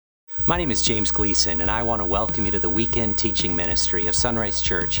My name is James Gleason, and I want to welcome you to the weekend teaching ministry of Sunrise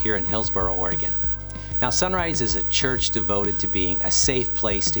Church here in Hillsboro, Oregon. Now, Sunrise is a church devoted to being a safe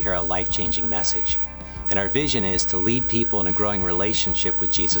place to hear a life-changing message. And our vision is to lead people in a growing relationship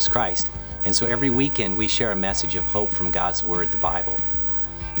with Jesus Christ. And so every weekend we share a message of hope from God's Word, the Bible.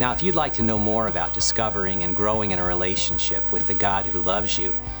 Now, if you'd like to know more about discovering and growing in a relationship with the God who loves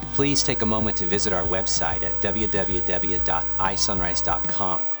you, please take a moment to visit our website at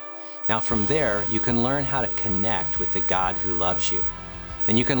www.isunrise.com. Now from there, you can learn how to connect with the God who loves you.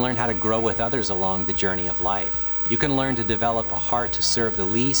 Then you can learn how to grow with others along the journey of life. You can learn to develop a heart to serve the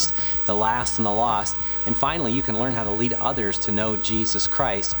least, the last, and the lost. And finally, you can learn how to lead others to know Jesus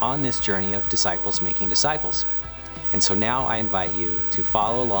Christ on this journey of disciples making disciples. And so now I invite you to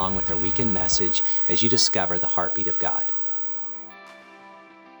follow along with our weekend message as you discover the heartbeat of God.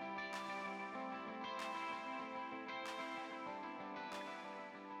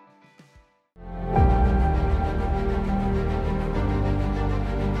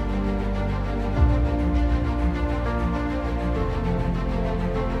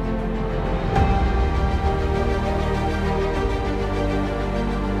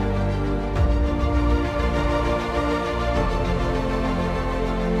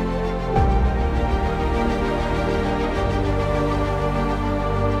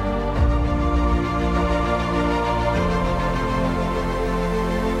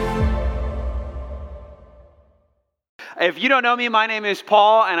 If you don't know me, my name is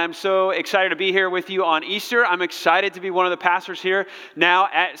Paul, and I'm so excited to be here with you on Easter. I'm excited to be one of the pastors here now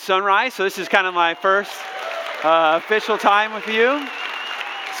at Sunrise. So this is kind of my first official time with you.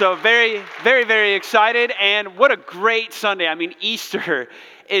 So very, very, very excited. And what a great Sunday. I mean, Easter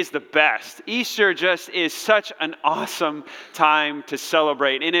is the best. Easter just is such an awesome time to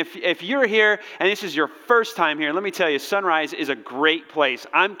celebrate. And if you're here and this is your first time here, let me tell you, Sunrise is a great place.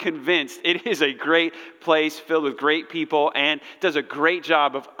 I'm convinced it is a great place filled with great people and does a great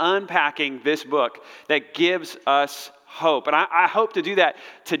job of unpacking this book that gives us hope. And I hope to do that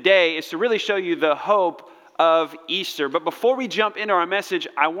today is to really show you the hope of Easter. But before we jump into our message,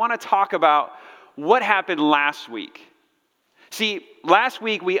 I want to talk about what happened last week. See, last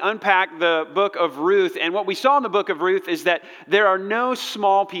week we unpacked the book of Ruth, and what we saw in the book of Ruth is that there are no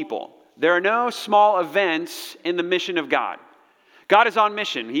small people. There are no small events in the mission of God. God is on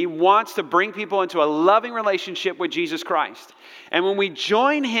mission. He wants to bring people into a loving relationship with Jesus Christ. And when we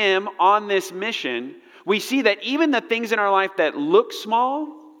join Him on this mission, we see that even the things in our life that look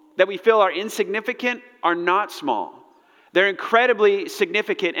small, that we feel are insignificant, are not small. They're incredibly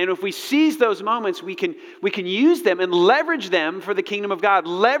significant, and if we seize those moments, we can use them and leverage them for the kingdom of God,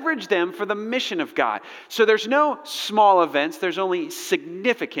 leverage them for the mission of God. So there's no small events, there's only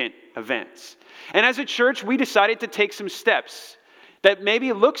significant events. And as a church, we decided to take some steps that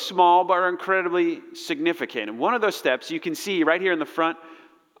maybe look small but are incredibly significant. And one of those steps you can see right here in the front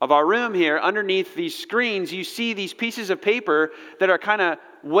of our room here, underneath these screens, you see these pieces of paper that are kind of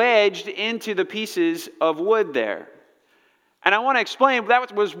wedged into the pieces of wood there. And I want to explain,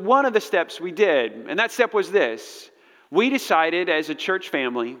 that was one of the steps we did. And that step was this. We decided as a church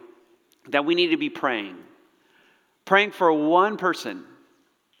family that we needed to be praying. Praying for one person,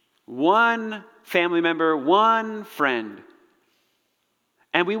 one family member, one friend.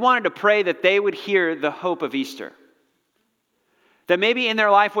 And we wanted to pray that they would hear the hope of Easter. That maybe in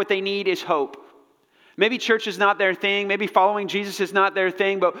their life what they need is hope. Maybe church is not their thing. Maybe following Jesus is not their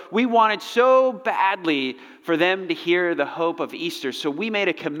thing. But we wanted so badly for them to hear the hope of Easter. So we made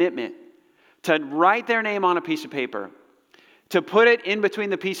a commitment to write their name on a piece of paper, to put it in between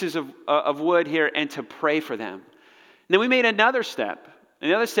the pieces of wood here, and to pray for them. And then we made another step.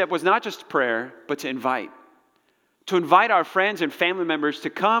 And the other step was not just prayer, but to invite. To invite our friends and family members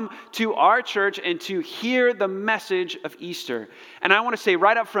to come to our church and to hear the message of Easter. And I want to say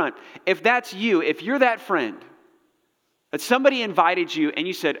right up front, if that's you, if you're that friend, that somebody invited you and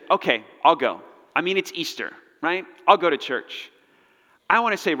you said, okay, I'll go. I mean, it's Easter, right? I'll go to church. I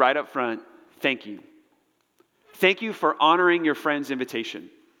want to say right up front, thank you. Thank you for honoring your friend's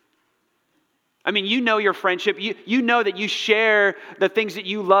invitation. I mean, you know your friendship. You know that you share the things that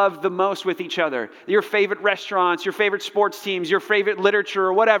you love the most with each other. Your favorite restaurants, your favorite sports teams, your favorite literature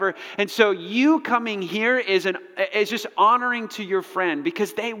or whatever. And so you coming here is just honoring to your friend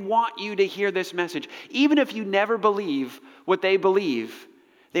because they want you to hear this message. Even if you never believe what they believe,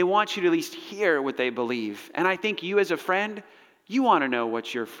 they want you to at least hear what they believe. And I think you as a friend, you want to know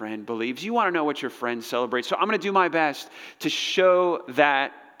what your friend believes. You want to know what your friend celebrates. So I'm going to do my best to show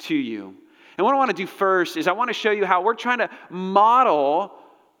that to you. And what I want to do first is I want to show you how we're trying to model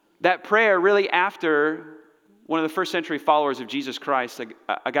that prayer really after one of the first century followers of Jesus Christ,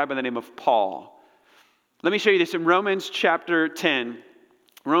 a guy by the name of Paul. Let me show you this in Romans chapter 10.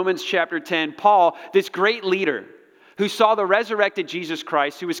 Romans chapter 10, Paul, this great leader who saw the resurrected Jesus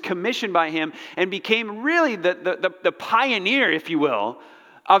Christ, who was commissioned by him and became really the pioneer, if you will,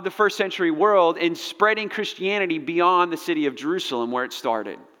 of the first century world in spreading Christianity beyond the city of Jerusalem where it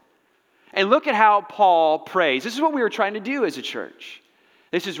started. And look at how Paul prays. This is what we were trying to do as a church.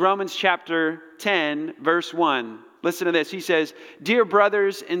 This is Romans chapter 10, verse 1. Listen to this. He says, "Dear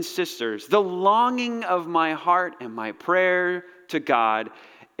brothers and sisters, the longing of my heart and my prayer to God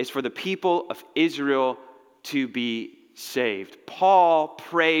is for the people of Israel to be saved." Paul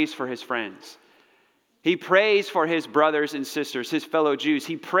prays for his friends. He prays for his brothers and sisters, his fellow Jews.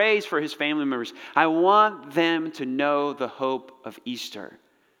 He prays for his family members. I want them to know the hope of Easter.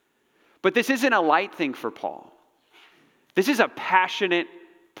 But this isn't a light thing for Paul. This is a passionate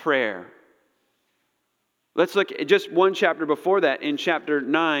prayer. Let's look at just one chapter before that. In chapter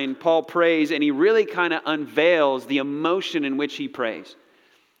 9, Paul prays, and he really kind of unveils the emotion in which he prays.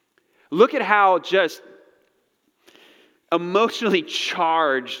 Look at how just emotionally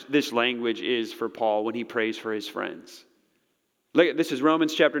charged this language is for Paul when he prays for his friends. Look at this is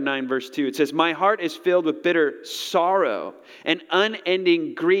Romans chapter 9, verse 2. It says, "My heart is filled with bitter sorrow and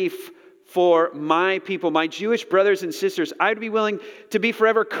unending grief for my people, my Jewish brothers and sisters. I'd be willing to be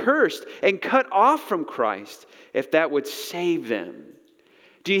forever cursed and cut off from Christ if that would save them."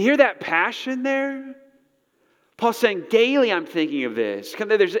 Do you hear that passion there? Paul's saying, daily I'm thinking of this.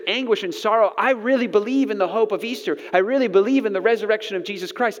 There's anguish and sorrow. I really believe in the hope of Easter. I really believe in the resurrection of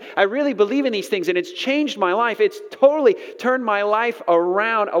Jesus Christ. I really believe in these things, and it's changed my life. It's totally turned my life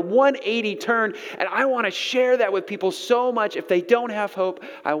around, a 180 turn, and I want to share that with people so much. If they don't have hope,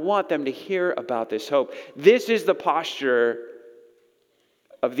 I want them to hear about this hope. This is the posture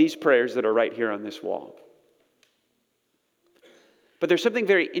of these prayers that are right here on this wall. But there's something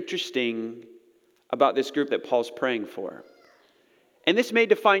very interesting about this group that Paul's praying for. And this may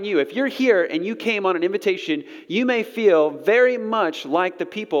define you. If you're here and you came on an invitation, you may feel very much like the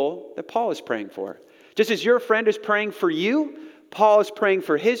people that Paul is praying for. Just as your friend is praying for you, Paul is praying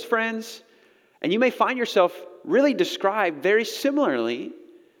for his friends, and you may find yourself really described very similarly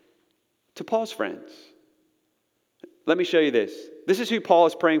to Paul's friends. Let me show you this. This is who Paul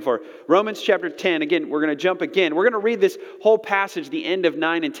is praying for. Romans chapter 10. Again, we're going to jump again. We're going to read this whole passage, the end of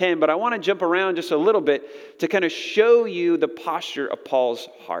 9 and 10, but I want to jump around just a little bit to kind of show you the posture of Paul's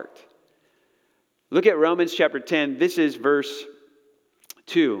heart. Look at Romans chapter 10. This is verse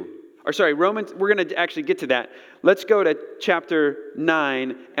 2. Romans, we're going to actually get to that. Let's go to chapter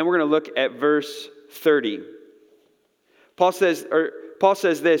 9, and we're going to look at verse 30. Paul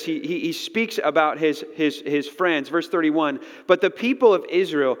says this, he speaks about his friends, verse 31, "But the people of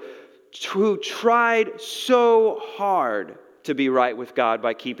Israel who tried so hard to be right with God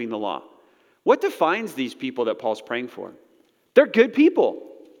by keeping the law." What defines these people that Paul's praying for? They're good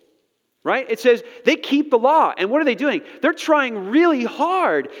people, right? It says they keep the law. And what are they doing? They're trying really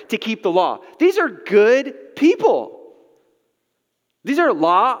hard to keep the law. These are good people. These are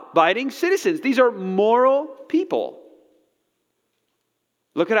law-abiding citizens. These are moral people.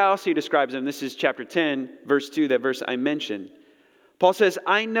 Look at how else he describes them. This is chapter 10, verse 2, that verse I mentioned. Paul says,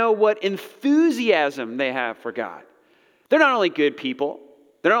 "I know what enthusiasm they have for God." They're not only good people,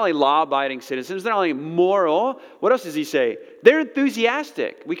 they're not only law-abiding citizens, they're not only moral. What else does he say? They're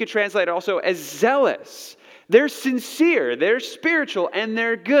enthusiastic. We could translate it also as zealous. They're sincere, they're spiritual, and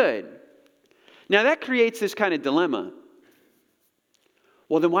they're good. Now that creates this kind of dilemma.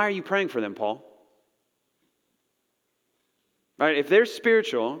 Well, then why are you praying for them, Paul? Right? If they're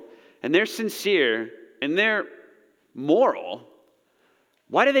spiritual and they're sincere and they're moral,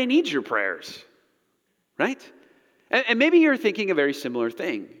 why do they need your prayers? Right? And maybe you're thinking a very similar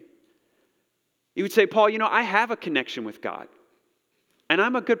thing. You would say, Paul, I have a connection with God and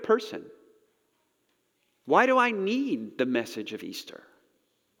I'm a good person. Why do I need the message of Easter?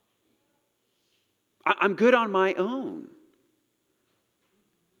 I'm good on my own.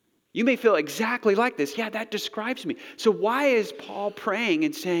 You may feel exactly like this. Yeah, that describes me. So why is Paul praying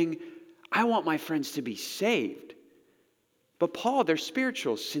and saying, I want my friends to be saved? But Paul, they're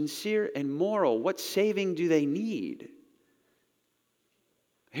spiritual, sincere, and moral. What saving do they need?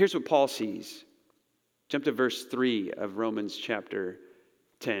 Here's what Paul sees. Jump to verse 3 of Romans chapter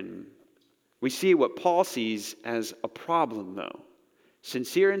 10. We see what Paul sees as a problem, though.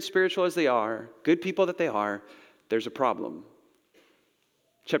 Sincere and spiritual as they are, good people that they are, there's a problem.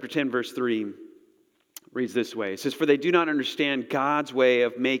 Chapter 10, verse 3 reads this way. It says, "For they do not understand God's way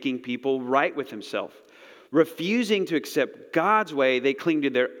of making people right with himself. Refusing to accept God's way, they cling to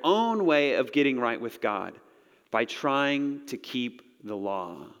their own way of getting right with God. by trying to keep the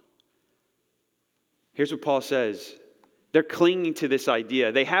law. Here's what Paul says. They're clinging to this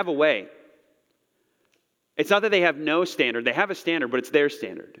idea. They have a way. It's not that they have no standard. They have a standard, but it's their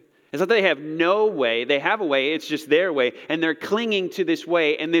standard. It's not that they have no way. They have a way. It's just their way. And they're clinging to this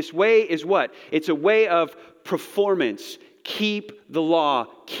way. And this way is what? It's a way of performance. Keep the law.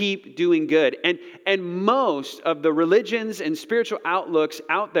 Keep doing good. And most of the religions and spiritual outlooks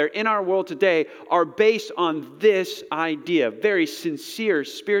out there in our world today are based on this idea. Very sincere,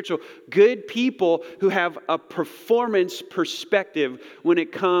 spiritual, good people who have a performance perspective when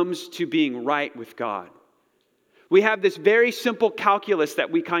it comes to being right with God. We have this very simple calculus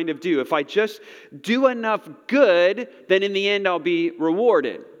that we kind of do. If I just do enough good, then in the end I'll be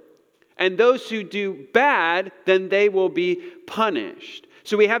rewarded. And those who do bad, then they will be punished.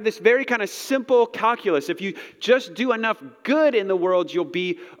 So we have this very kind of simple calculus. If you just do enough good in the world, you'll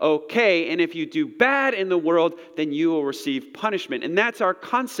be okay. And if you do bad in the world, then you will receive punishment. And that's our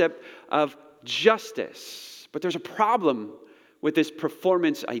concept of justice. But there's a problem with this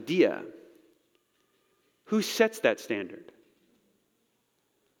performance idea. Who sets that standard?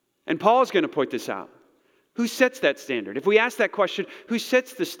 And Paul's going to point this out. Who sets that standard? If we ask that question, who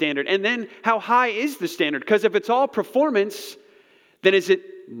sets the standard? And then how high is the standard? Because if it's all performance, then is it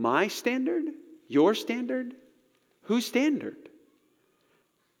my standard? Your standard? Whose standard?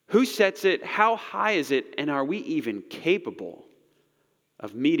 Who sets it? How high is it? And are we even capable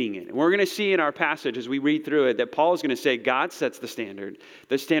of meeting it? And we're going to see in our passage as we read through it that Paul is going to say God sets the standard.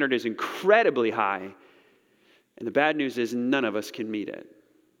 The standard is incredibly high. And the bad news is none of us can meet it.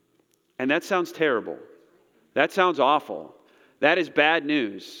 And that sounds terrible. That sounds awful. That is bad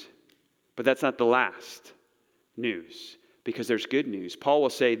news. But that's not the last news, because there's good news. Paul will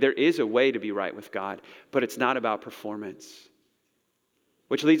say there is a way to be right with God, but it's not about performance.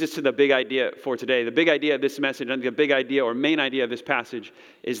 Which leads us to the big idea for today. The big idea of this message, and the big idea or main idea of this passage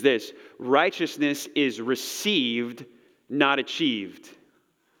is this: righteousness is received, not achieved.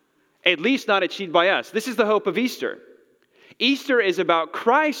 At least not achieved by us. This is the hope of Easter. Easter is about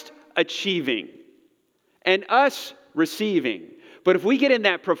Christ achieving and us receiving. But if we get in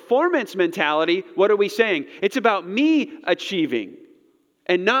that performance mentality, what are we saying? It's about me achieving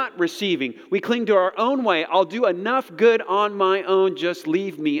and not receiving. We cling to our own way. I'll do enough good on my own, just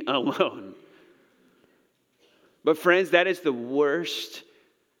leave me alone. But friends, that is the worst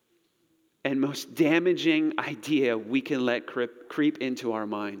and most damaging idea we can let creep into our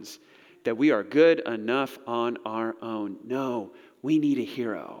minds, that we are good enough on our own. No, we need a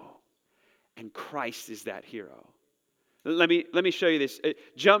hero. And Christ is that hero. Let me show you this.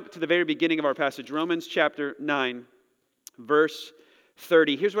 Jump to the very beginning of our passage, Romans chapter 9, verse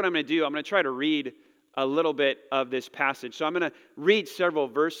 30. Here's what I'm going to do. I'm going to try to read a little bit of this passage. So I'm going to read several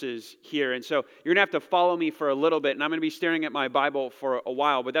verses here. And so you're going to have to follow me for a little bit. And I'm going to be staring at my Bible for a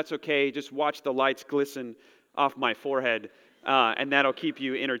while, but that's okay. Just watch the lights glisten off my forehead, and that'll keep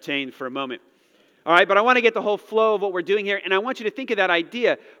you entertained for a moment. All right, but I want to get the whole flow of what we're doing here, and I want you to think of that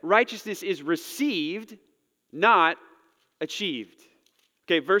idea. Righteousness is received, not achieved.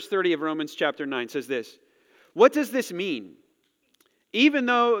 Okay, verse 30 of Romans chapter 9 says this. What does this mean? Even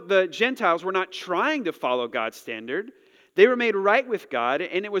though the Gentiles were not trying to follow God's standard, they were made right with God,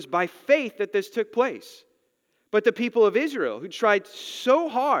 and it was by faith that this took place. But the people of Israel, who tried so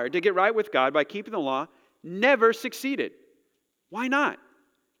hard to get right with God by keeping the law, never succeeded. Why not?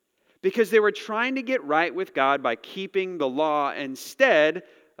 Because they were trying to get right with God by keeping the law instead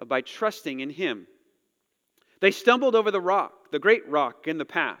of by trusting in Him. They stumbled over the rock, the great rock in the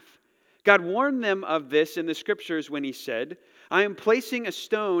path. God warned them of this in the scriptures when He said, I am placing a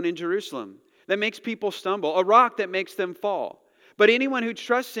stone in Jerusalem that makes people stumble, a rock that makes them fall. But anyone who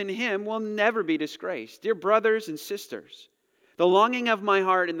trusts in Him will never be disgraced. Dear brothers and sisters, the longing of my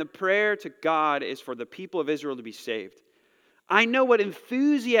heart and the prayer to God is for the people of Israel to be saved. I know what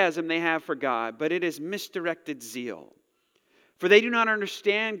enthusiasm they have for God, but it is misdirected zeal. For they do not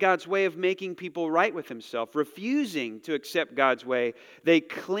understand God's way of making people right with Himself. Refusing to accept God's way, they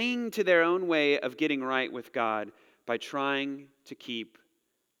cling to their own way of getting right with God by trying to keep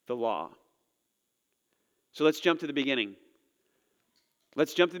the law. So let's jump to the beginning.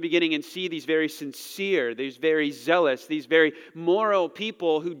 Let's jump to the beginning and see these very sincere, these very zealous, these very moral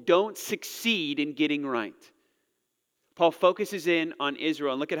people who don't succeed in getting right. Paul focuses in on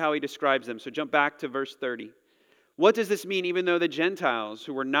Israel, and look at how he describes them. So jump back to verse 30. What does this mean? Even though the Gentiles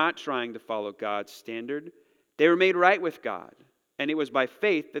who were not trying to follow God's standard, they were made right with God, and it was by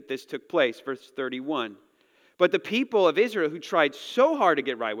faith that this took place. Verse 31. But the people of Israel who tried so hard to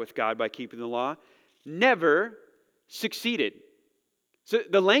get right with God by keeping the law never succeeded. So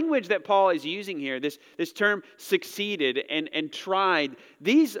the language that Paul is using here, this term succeeded and tried,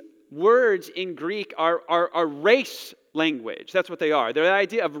 these words in Greek are race language. That's what they are. They're the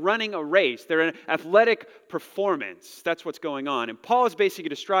idea of running a race. They're an athletic performance. That's what's going on. And Paul is basically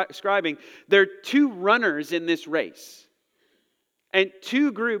describing there are two runners in this race. And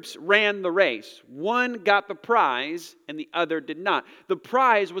two groups ran the race. One got the prize and the other did not. The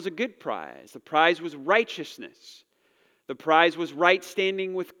prize was a good prize. The prize was righteousness. The prize was right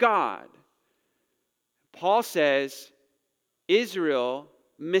standing with God. Paul says Israel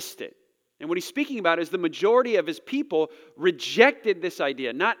missed it. And what he's speaking about is the majority of his people rejected this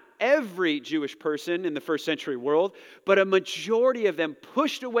idea. Not every Jewish person in the first century world, but a majority of them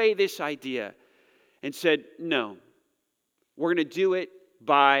pushed away this idea and said, no, we're going to do it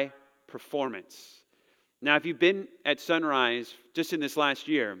by performance. Now, if you've been at Sunrise just in this last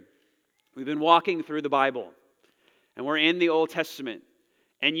year, we've been walking through the Bible, and we're in the Old Testament,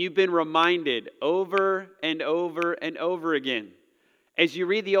 and you've been reminded over and over and over again. As you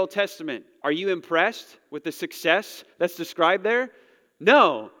read the Old Testament, are you impressed with the success that's described there?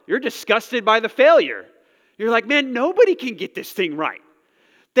 No, you're disgusted by the failure. You're like, man, nobody can get this thing right.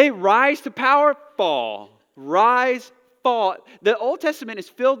 They rise to power, fall, rise, fall. The Old Testament is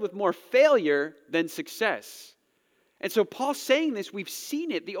filled with more failure than success. And so Paul's saying this, we've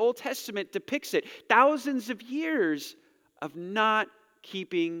seen it. The Old Testament depicts it. Thousands of years of not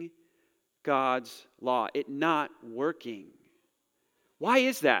keeping God's law, it not working. Why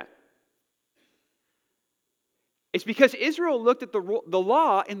is that? It's because Israel looked at the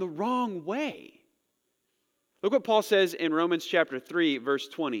law in the wrong way. Look what Paul says in Romans chapter 3, verse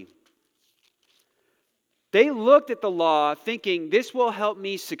 20. They looked at the law thinking, this will help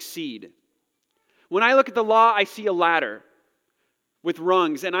me succeed. When I look at the law, I see a ladder with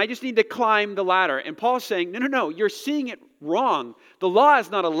rungs, and I just need to climb the ladder. And Paul's saying, no, you're seeing it wrong. The law is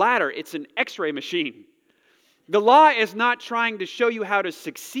not a ladder, it's an x-ray machine. The law is not trying to show you how to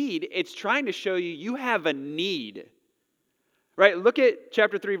succeed, it's trying to show you have a need. Right? Look at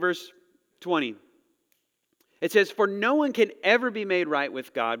chapter 3, verse 20. It says, for no one can ever be made right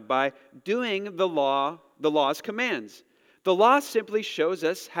with God by doing the law's commands. The law simply shows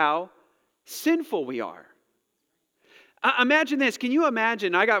us how sinful we are. Imagine this. Can you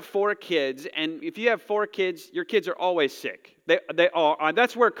imagine? I got 4 kids, and if you have 4 kids, your kids are always sick. They all are.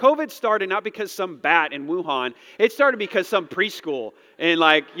 That's where COVID started, not because some bat in Wuhan. It started because some preschool. And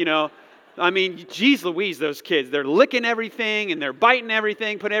geez Louise, those kids. They're licking everything, and they're biting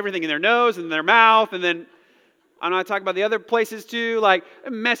everything, putting everything in their nose and their mouth, and then I'm not talking about the other places too, like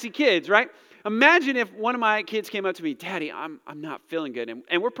messy kids, right? Imagine if one of my kids came up to me, Daddy, I'm not feeling good.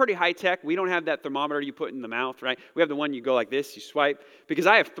 And we're pretty high tech. We don't have that thermometer you put in the mouth, right? We have the one you go like this, you swipe. Because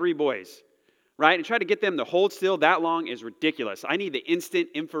I have 3 boys, right? And try to get them to hold still that long is ridiculous. I need the instant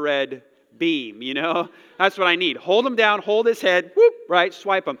infrared beam, That's what I need. Hold him down, hold his head, whoop, right?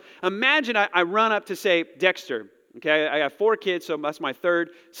 Swipe him. Imagine I run up to, say, Dexter. Okay, I have 4 kids, so that's my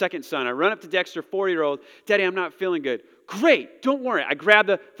second son. I run up to Dexter, 4-year-old. Daddy, I'm not feeling good. Great, don't worry. I grab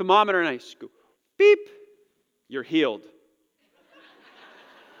the thermometer and I go, beep, you're healed.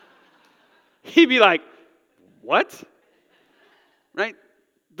 He'd be like, what? Right?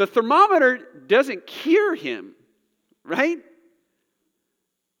 The thermometer doesn't cure him, right?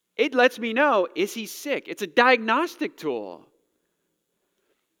 It lets me know, is he sick? It's a diagnostic tool.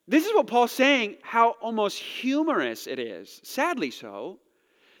 This is what Paul's saying, how almost humorous it is, sadly so,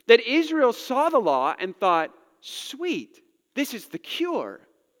 that Israel saw the law and thought, sweet, this is the cure.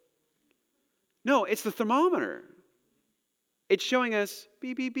 No, it's the thermometer. It's showing us,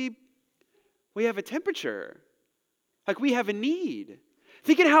 beep, beep, beep, we have a temperature. Like we have a need.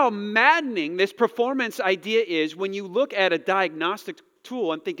 Think of how maddening this performance idea is when you look at a diagnostic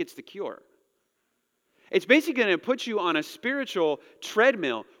tool and think it's the cure. It's basically going to put you on a spiritual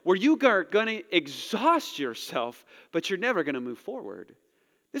treadmill where you are going to exhaust yourself, but you're never going to move forward.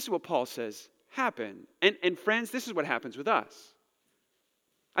 This is what Paul says happened. And friends, this is what happens with us.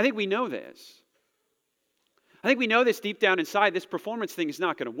 I think we know this. I think we know this deep down inside. This performance thing is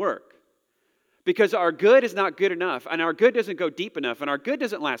not going to work. Because our good is not good enough, and our good doesn't go deep enough, and our good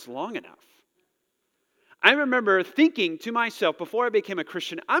doesn't last long enough. I remember thinking to myself before I became a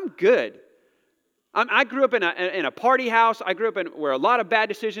Christian, I'm good. I grew up in a party house. I grew up where a lot of bad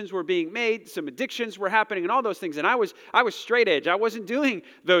decisions were being made. Some addictions were happening and all those things. And I was straight edge. I wasn't doing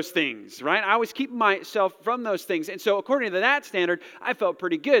those things, right? I was keeping myself from those things. And so according to that standard, I felt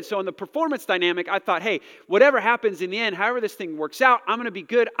pretty good. So in the performance dynamic, I thought, hey, whatever happens in the end, however this thing works out, I'm going to be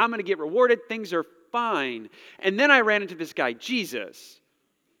good. I'm going to get rewarded. Things are fine. And then I ran into this guy, Jesus.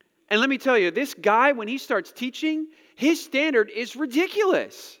 And let me tell you, this guy, when he starts teaching, His standard is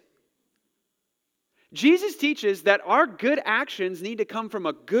ridiculous. Jesus teaches that our good actions need to come from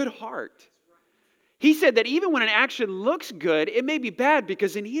a good heart. He said that even when an action looks good, it may be bad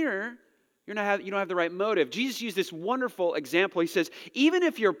because in here, you don't have the right motive. Jesus used this wonderful example. He says, even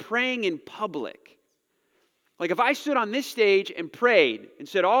if you're praying in public, like if I stood on this stage and prayed and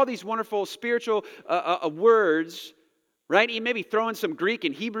said all these wonderful spiritual words, right? You maybe throwing some Greek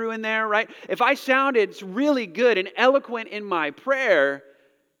and Hebrew in there, right? If I sounded really good and eloquent in my prayer,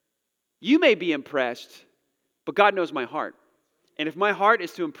 you may be impressed, but God knows my heart. And if my heart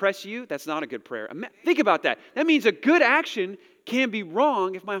is to impress you, that's not a good prayer. Think about that. That means a good action can be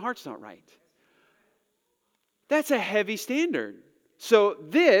wrong if my heart's not right. That's a heavy standard. So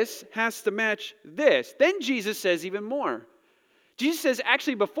this has to match this. Then Jesus says even more. Jesus says,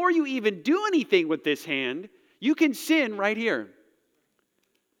 actually, before you even do anything with this hand, you can sin right here.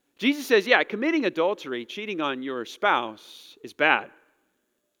 Jesus says, yeah, committing adultery, cheating on your spouse is bad.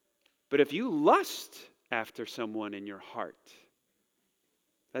 But if you lust after someone in your heart,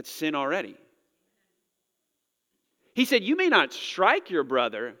 that's sin already. He said, you may not strike your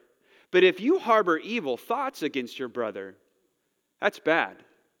brother, but if you harbor evil thoughts against your brother, that's bad.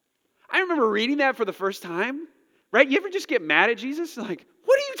 I remember reading that for the first time, right? You ever just get mad at Jesus? Like,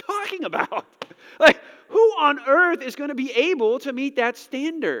 what are you talking about? Like, who on earth is going to be able to meet that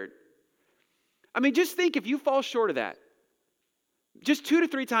standard? I mean, just think if you fall short of that. Just 2 to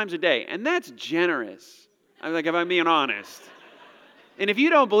 3 times a day. And that's generous. I'm like, if I'm being honest. And if you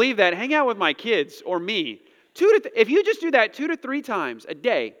don't believe that, hang out with my kids or me. If you just do that 2 to 3 times a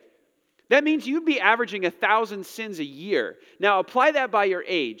day, that means you'd be averaging 1,000 sins a year. Now, apply that by your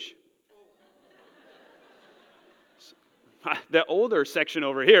age. The older section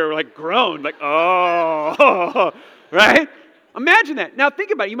over here, we're like groaned, like, oh, right? Imagine that. Now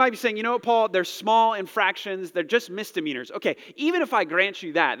think about it. You might be saying, you know what, Paul, they're small infractions. They're just misdemeanors. Okay, even if I grant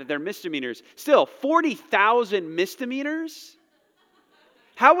you that they're misdemeanors, still 40,000 misdemeanors?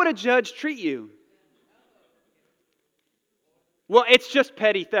 How would a judge treat you? Well, it's just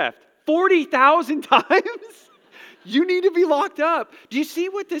petty theft. 40,000 times? You need to be locked up. Do you see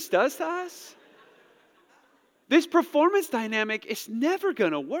what this does to us? This performance dynamic is never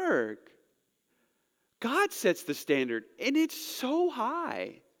going to work. God sets the standard, and it's so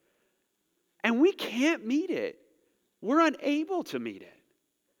high. And we can't meet it. We're unable to meet it.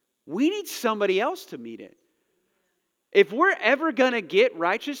 We need somebody else to meet it. If we're ever going to get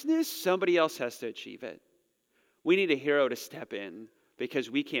righteousness, somebody else has to achieve it. We need a hero to step in because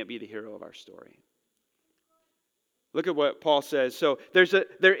we can't be the hero of our story. Look at what Paul says. So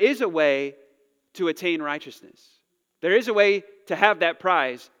there is a way to attain righteousness. There is a way to have that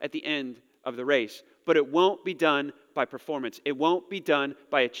prize at the end of the race. But it won't be done by performance. It won't be done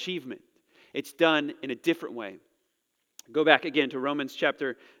by achievement. It's done in a different way. Go back again to Romans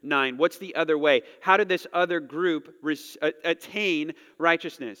chapter 9. What's the other way? How did this other group attain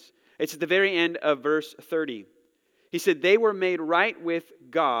righteousness? It's at the very end of verse 30. He said, they were made right with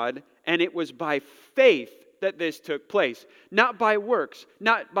God, and it was by faith that this took place. Not by works,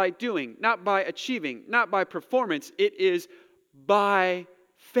 not by doing, not by achieving, not by performance. It is by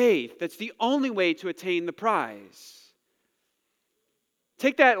faith. That's the only way to attain the prize.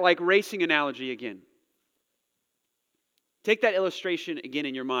 Take that like racing analogy again. Take that illustration again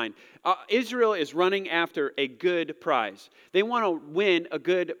in your mind. Israel is running after a good prize. They want to win a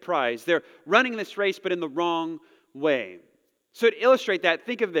good prize. They're running this race, but in the wrong way. So to illustrate that,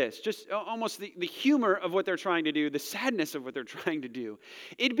 think of this, just almost the humor of what they're trying to do, the sadness of what they're trying to do.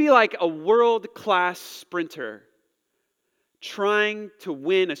 It'd be like a world-class sprinter trying to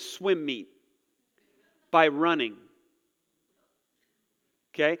win a swim meet by running.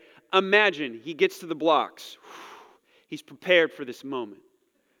 Okay? Imagine he gets to the blocks. He's prepared for this moment.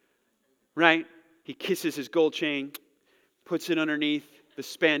 Right? He kisses his gold chain, puts it underneath the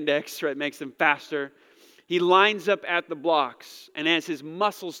spandex, right? Makes him faster. He lines up at the blocks, and as his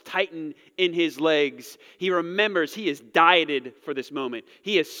muscles tighten in his legs, he remembers he has dieted for this moment.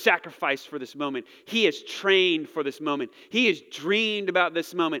 He has sacrificed for this moment. He has trained for this moment. He has dreamed about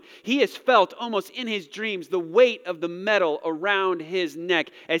this moment. He has felt almost in his dreams the weight of the medal around his neck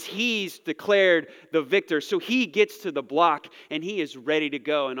as he's declared the victor. So he gets to the block, and he is ready to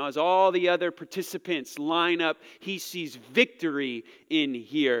go. And as all the other participants line up, he sees victory in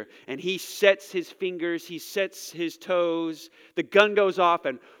here. And he sets his fingers, he sets his toes, the gun goes off,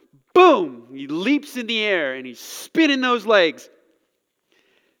 and boom, he leaps in the air and he's spinning those legs.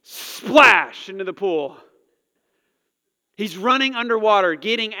 Splash into the pool. He's running underwater,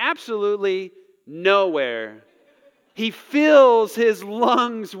 getting absolutely nowhere. He fills his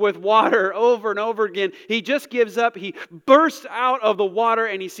lungs with water over and over again. He just gives up. He bursts out of the water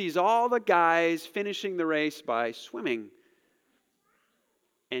and he sees all the guys finishing the race by swimming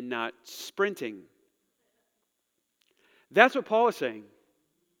and not sprinting. That's what Paul is saying.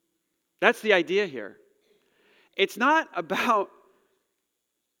 That's the idea here. It's not about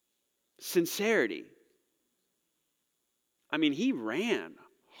sincerity. I mean, he ran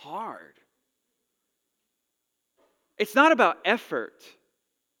hard. It's not about effort.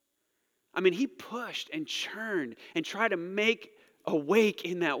 I mean, he pushed and churned and tried to make a wake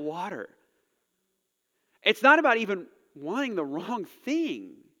in that water. It's not about even wanting the wrong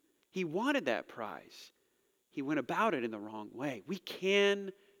thing. He wanted that prize. He went about it in the wrong way. We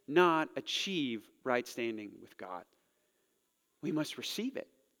cannot achieve right standing with God. We must receive it.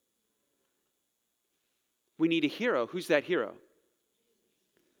 We need a hero. Who's that hero?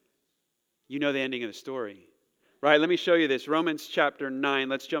 You know the ending of the story. Right, let me show you this. Romans chapter 9.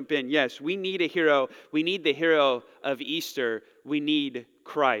 Let's jump in. Yes, we need a hero. We need the hero of Easter. We need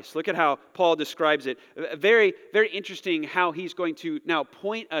Christ. Look at how Paul describes it. Very, very interesting how he's going to now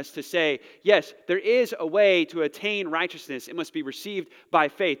point us to say, yes, there is a way to attain righteousness. It must be received by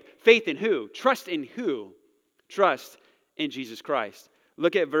faith. Faith in who? Trust in who? Trust in Jesus Christ.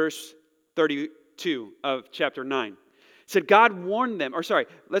 Look at verse 32 of chapter 9. It said, God warned them,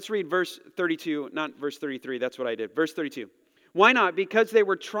 let's read verse 32, not verse 33, that's what I did. Verse 32. Why not? Because they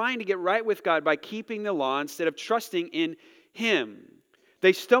were trying to get right with God by keeping the law instead of trusting in Him.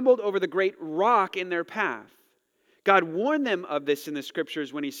 They stumbled over the great rock in their path. God warned them of this in the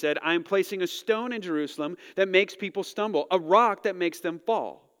scriptures when He said, I am placing a stone in Jerusalem that makes people stumble, a rock that makes them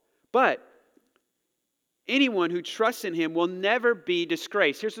fall. But anyone who trusts in Him will never be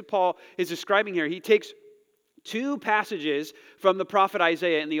disgraced. Here's what Paul is describing here. He takes two passages from the prophet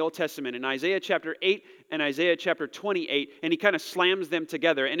Isaiah in the Old Testament, in Isaiah chapter 8 and Isaiah chapter 28, and he kind of slams them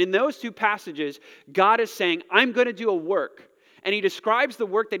together. And in those two passages, God is saying, I'm going to do a work. And he describes the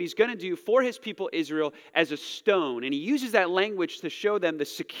work that he's going to do for his people Israel as a stone. And he uses that language to show them the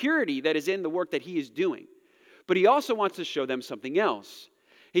security that is in the work that he is doing. But he also wants to show them something else.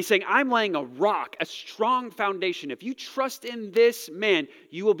 He's saying, I'm laying a rock, a strong foundation. If you trust in this man,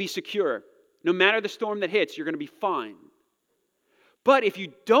 you will be secure. No matter the storm that hits, you're going to be fine. But if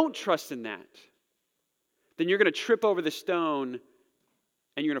you don't trust in that, then you're going to trip over the stone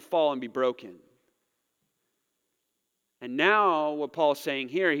and you're going to fall and be broken. And now what Paul's saying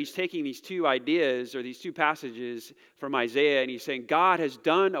here, he's taking these two ideas or these two passages from Isaiah and he's saying God has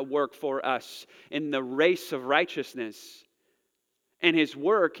done a work for us in the race of righteousness. And his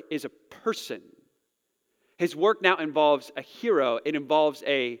work is a person. His work now involves a hero. It involves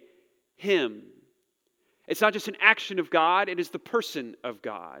a him. It's not just an action of God, it is the person of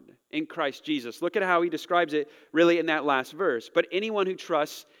God in Christ Jesus. Look at how he describes it really in that last verse. But anyone who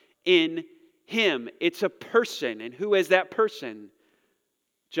trusts in him, it's a person. And who is that person?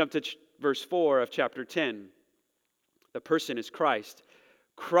 Jump to verse 4 of chapter 10. The person is Christ.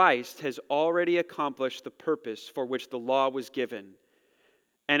 Christ has already accomplished the purpose for which the law was given.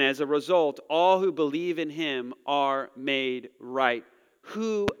 And as a result, all who believe in him are made right.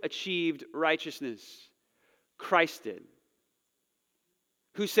 Who achieved righteousness? Christ did.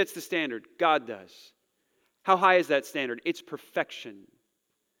 Who sets the standard? God does. How high is that standard? It's perfection.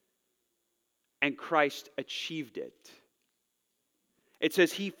 And Christ achieved it. It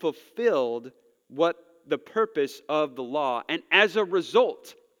says he fulfilled what the purpose of the law. And as a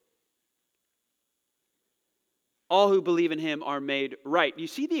result, all who believe in him are made right. You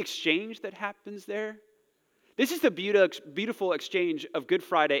see the exchange that happens there? This is the beautiful exchange of Good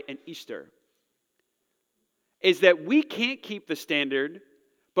Friday and Easter. Is that we can't keep the standard,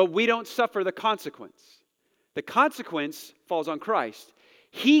 but we don't suffer the consequence. The consequence falls on Christ.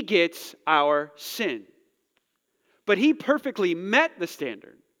 He gets our sin. But he perfectly met the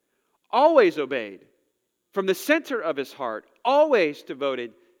standard, always obeyed, from the center of his heart, always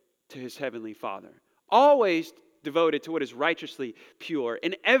devoted to his heavenly Father, always devoted to what is righteously pure.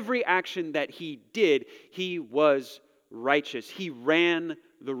 In every action that he did, he was righteous. He ran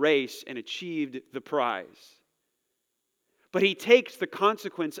the race and achieved the prize. But he takes the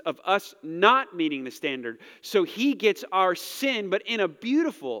consequence of us not meeting the standard. So he gets our sin, but in a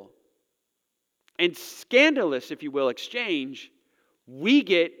beautiful and scandalous, if you will, exchange, we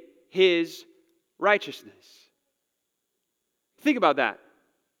get his righteousness. Think about that.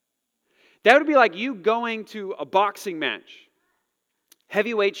 That would be like you going to a boxing match.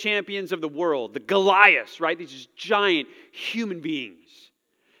 Heavyweight champions of the world, the Goliaths, right? These giant human beings.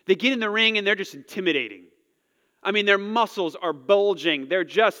 They get in the ring and they're just intimidating. I mean, their muscles are bulging. They're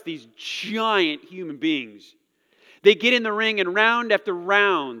just these giant human beings. They get in the ring, and round after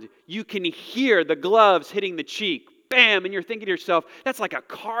round, you can hear the gloves hitting the cheek. Bam! And you're thinking to yourself, that's like a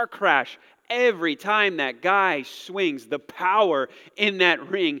car crash. Every time that guy swings, the power in that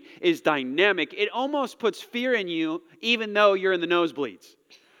ring is dynamic. It almost puts fear in you, even though you're in the nosebleeds.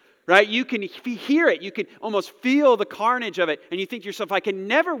 Right? You can hear it. You can almost feel the carnage of it. And you think to yourself, I can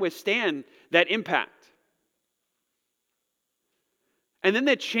never withstand that impact. And then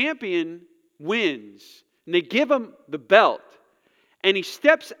the champion wins. And they give him the belt. And he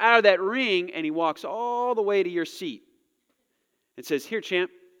steps out of that ring and he walks all the way to your seat. And says, here,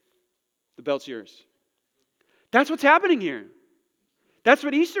 champ, the belt's yours. That's what's happening here. That's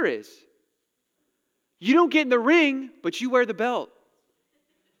what Easter is. You don't get in the ring, but you wear the belt.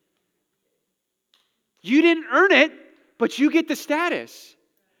 You didn't earn it, but you get the status.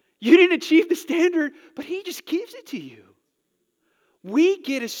 You didn't achieve the standard, but he just gives it to you. We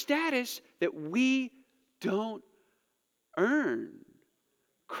get a status that we don't earn.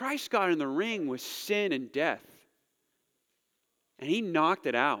 Christ got in the ring with sin and death, and he knocked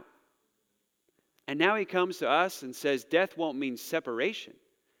it out. And now he comes to us and says, death won't mean separation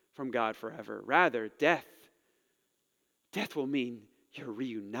from God forever. Rather, death will mean you're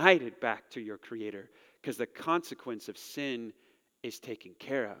reunited back to your Creator because the consequence of sin is taken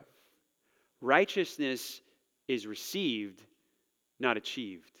care of. Righteousness is received, not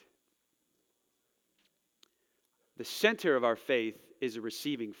achieved. The center of our faith is a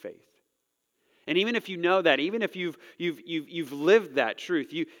receiving faith. And even if you know that, even if you've lived that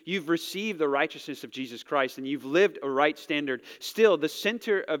truth, you've received the righteousness of Jesus Christ and you've lived a right standard, still the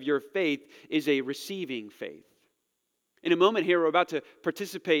center of your faith is a receiving faith. In a moment here, we're about to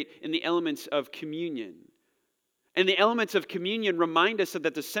participate in the elements of communion. And the elements of communion remind us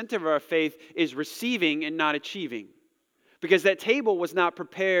that the center of our faith is receiving and not achieving. Because that table was not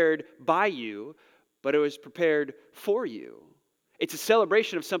prepared by you, but it was prepared for you. It's a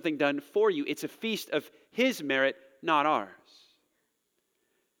celebration of something done for you. It's a feast of His merit, not ours.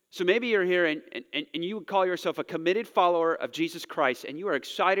 So maybe you're here and you would call yourself a committed follower of Jesus Christ and you are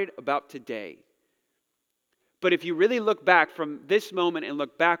excited about today. But if you really look back from this moment and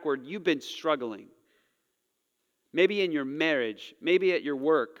look backward, you've been struggling. Maybe in your marriage, maybe at your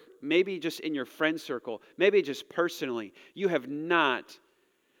work, maybe just in your friend circle, maybe just personally, you have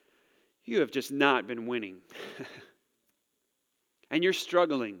just not been winning. And you're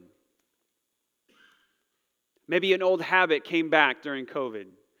struggling. Maybe an old habit came back during COVID,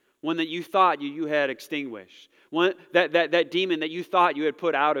 one that you thought you had extinguished, one that demon that you thought you had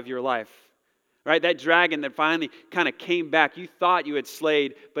put out of your life, right? That dragon that finally kind of came back, you thought you had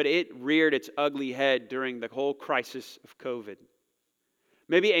slayed, but it reared its ugly head during the whole crisis of COVID.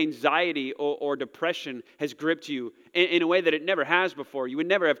 Maybe anxiety or depression has gripped you in a way that it never has before. You would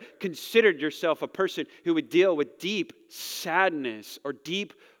never have considered yourself a person who would deal with deep sadness or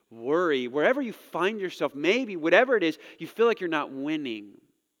deep worry. Wherever you find yourself, maybe whatever it is, you feel like you're not winning.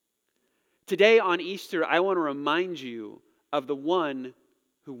 Today on Easter, I want to remind you of the one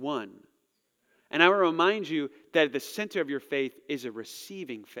who won. And I want to remind you that at the center of your faith is a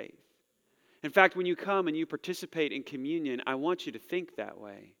receiving faith. In fact, when you come and you participate in communion, I want you to think that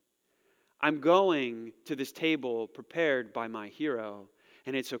way. I'm going to this table prepared by my hero,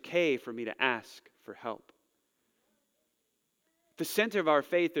 and it's okay for me to ask for help. The center of our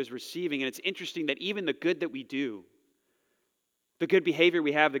faith is receiving, and it's interesting that even the good that we do, the good behavior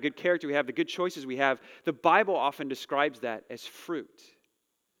we have, the good character we have, the good choices we have, the Bible often describes that as fruit.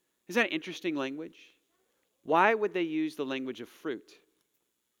 Isn't that interesting language? Why would they use the language of fruit?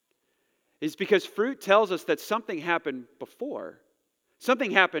 It's because fruit tells us that something happened before.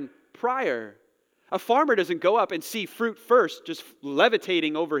 Something happened prior. A farmer doesn't go up and see fruit first just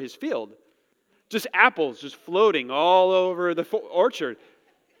levitating over his field. Just apples just floating all over the orchard.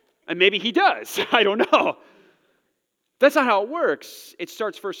 And maybe he does. I don't know. That's not how it works. It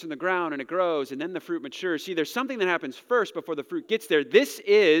starts first in the ground and it grows and then the fruit matures. See, there's something that happens first before the fruit gets there. This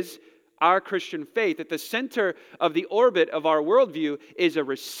is our Christian faith. At the center of the orbit of our worldview is a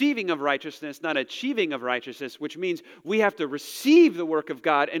receiving of righteousness, not achieving of righteousness, which means we have to receive the work of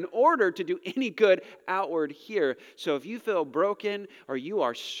God in order to do any good outward here. So if you feel broken or you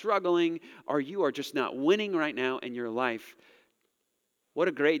are struggling or you are just not winning right now in your life, what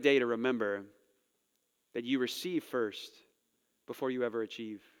a great day to remember that you receive first before you ever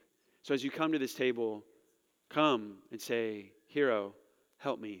achieve. So as you come to this table, come and say, "Hero,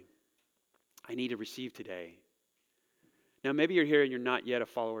 help me. I need to receive today." Now, maybe you're here and you're not yet a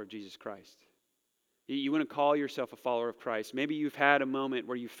follower of Jesus Christ. You want to call yourself a follower of Christ. Maybe you've had a moment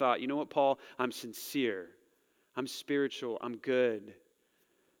where you've thought, you know what, Paul? I'm sincere. I'm spiritual. I'm good.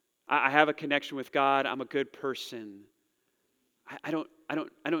 I have a connection with God. I'm a good person. I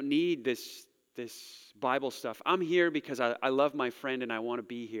don't need this Bible stuff. I'm here because I love my friend and I want to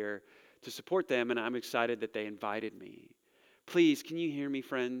be here to support them, and I'm excited that they invited me. Please, can you hear me,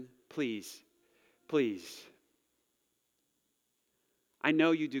 friend? Please, please. I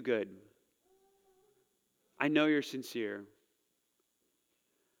know you do good. I know you're sincere.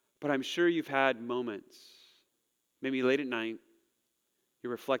 But I'm sure you've had moments, maybe late at night,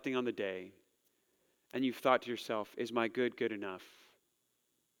 you're reflecting on the day, and you've thought to yourself, is my good good enough?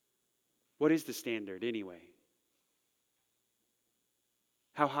 What is the standard anyway?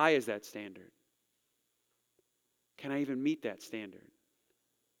 How high is that standard? Can I even meet that standard?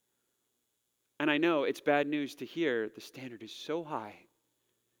 And I know it's bad news to hear the standard is so high,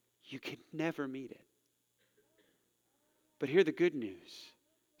 you can never meet it. But hear the good news.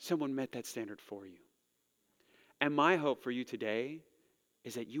 Someone met that standard for you. And my hope for you today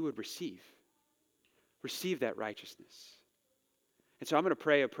is that you would receive that righteousness. And so I'm going to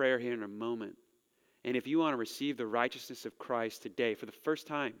pray a prayer here in a moment. And if you want to receive the righteousness of Christ today for the first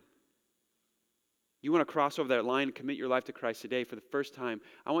time, you want to cross over that line and commit your life to Christ today for the first time,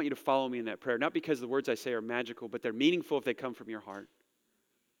 I want you to follow me in that prayer. Not because the words I say are magical, but they're meaningful if they come from your heart.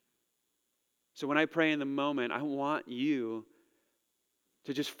 So when I pray in the moment, I want you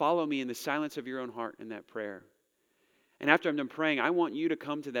to just follow me in the silence of your own heart in that prayer. And after I'm done praying, I want you to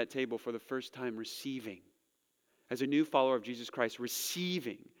come to that table for the first time receiving, as a new follower of Jesus Christ,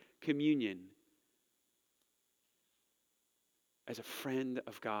 receiving communion as a friend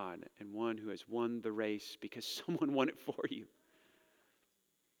of God and one who has won the race because someone won it for you.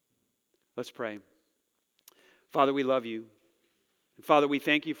 Let's pray. Father, we love you. Father, we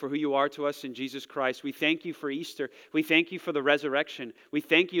thank you for who you are to us in Jesus Christ. We thank you for Easter. We thank you for the resurrection. We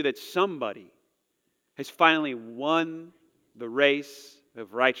thank you that somebody has finally won the race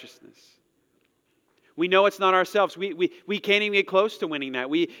of righteousness. We know it's not ourselves. We can't even get close to winning that.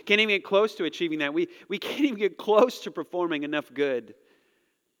 We can't even get close to achieving that. We can't even get close to performing enough good.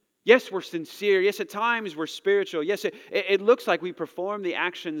 Yes, we're sincere. Yes, at times we're spiritual. Yes, it looks like we perform the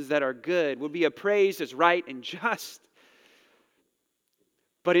actions that are good. We'll be appraised as right and just.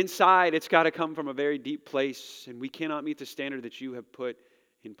 But inside, it's got to come from a very deep place, and we cannot meet the standard that you have put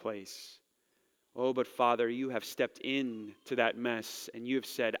in place. Oh, but Father, you have stepped into that mess, and you have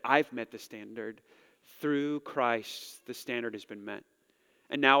said, I've met the standard. Through Christ, the standard has been met.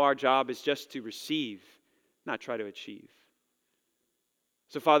 And now our job is just to receive, not try to achieve.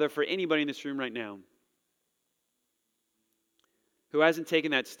 So, Father, for anybody in this room right now who hasn't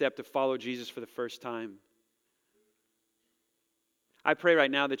taken that step to follow Jesus for the first time, I pray right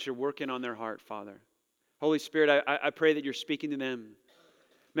now that you're working on their heart, Father. Holy Spirit, I pray that you're speaking to them.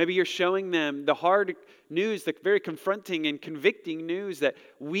 Maybe you're showing them the hard news, the very confronting and convicting news that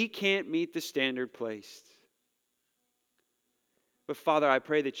we can't meet the standard placed. But Father, I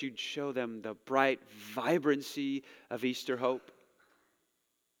pray that you'd show them the bright vibrancy of Easter hope,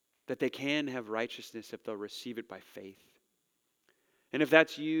 that they can have righteousness if they'll receive it by faith. And if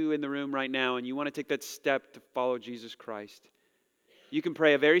that's you in the room right now and you want to take that step to follow Jesus Christ, you can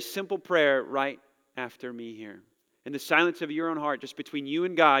pray a very simple prayer right after me here. In the silence of your own heart, just between you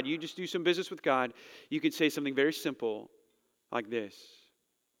and God, you just do some business with God. You could say something very simple like this.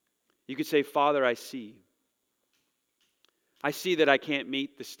 You could say, Father, I see. I see that I can't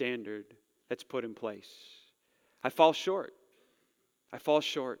meet the standard that's put in place. I fall short. I fall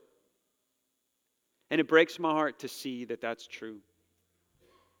short. And it breaks my heart to see that that's true.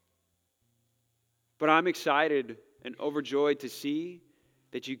 But I'm excited and overjoyed to see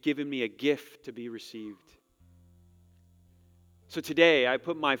that you've given me a gift to be received. So today, I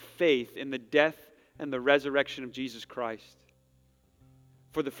put my faith in the death and the resurrection of Jesus Christ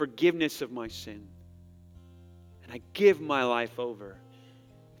for the forgiveness of my sin. And I give my life over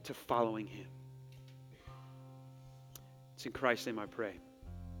to following Him. It's in Christ's name I pray.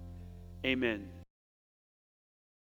 Amen.